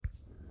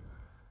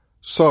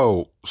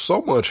So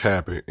much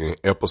happened in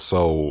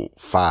episode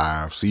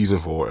 5, season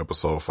 4,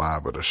 episode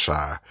 5 of The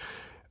Chi.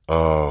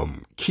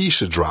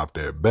 Keisha dropped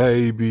that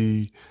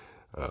baby.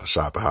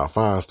 Shot the How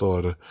Fine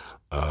starter.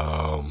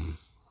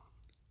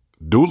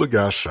 Dula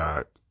got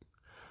shot.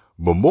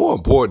 But more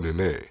important than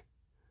that,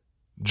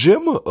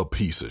 Gemma a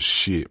piece of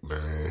shit,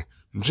 man.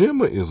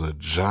 Gemma is a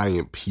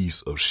giant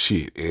piece of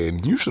shit.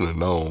 And you should have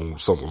known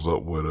something was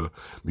up with her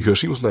because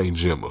she was named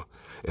Gemma.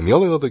 And the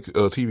only other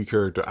TV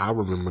character I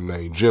remember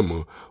named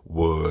Gemma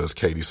was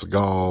Katie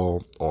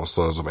Seagal on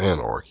Sons of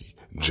Anarchy,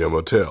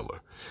 Gemma Taylor.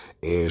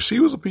 And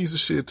she was a piece of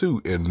shit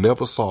too and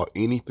never saw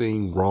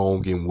anything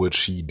wrong in what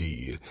she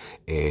did.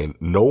 And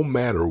no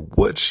matter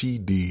what she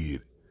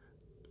did,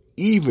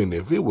 even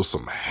if it was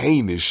some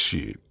heinous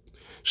shit,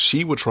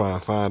 she would try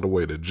and find a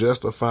way to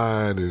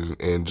justify it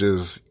and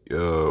just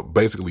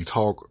basically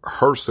talk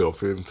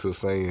herself into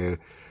saying,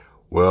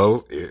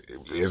 well,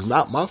 it's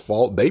not my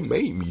fault. They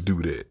made me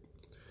do that.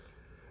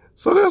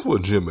 So that's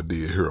what Gemma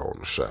did here on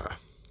The Chi.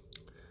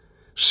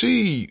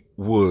 She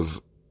was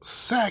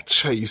sack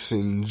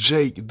chasing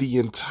Jake the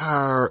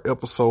entire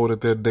episode at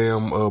that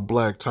damn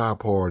black tie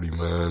party,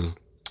 man.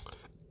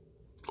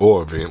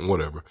 Or event,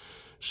 whatever.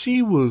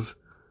 She was,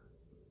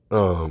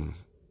 you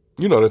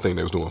know, the thing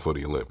they was doing for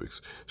the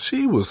Olympics.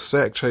 She was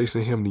sack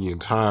chasing him the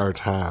entire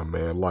time,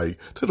 man. Like,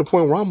 to the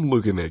point where I'm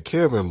looking at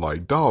Kevin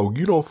like, dog,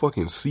 you don't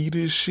fucking see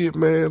this shit,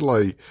 man.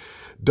 Like,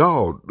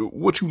 dog,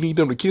 what you need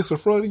them to kiss in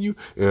front of you?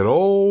 And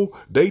oh,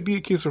 they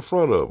did kiss in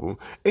front of him.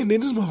 And then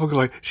this motherfucker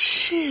like,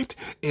 shit.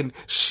 And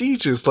she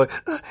just like,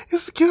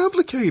 it's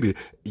complicated.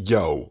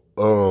 Yo,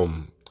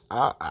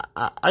 I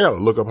gotta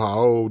look up how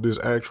old this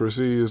actress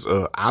is.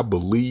 I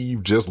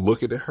believe just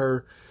looking at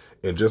her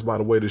and just by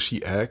the way that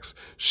she acts,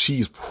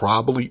 she's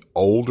probably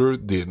older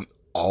than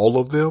all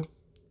of them.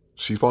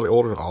 She's probably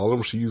older than all of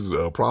them. She's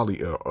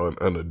probably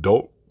an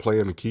adult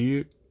playing a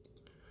kid.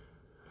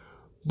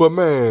 But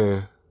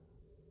man,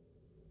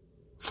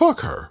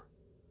 fuck her.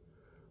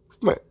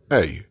 Man,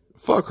 hey,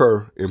 fuck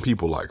her and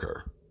people like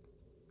her.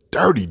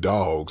 Dirty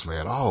dogs,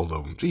 man. All of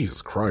them.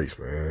 Jesus Christ,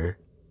 man.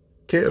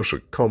 Kev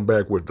should come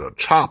back with the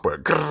chopper.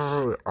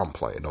 Grrr. I'm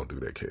playing. Don't do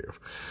that, Kev.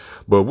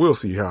 But we'll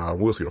see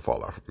the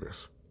fallout from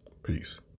this. Peace.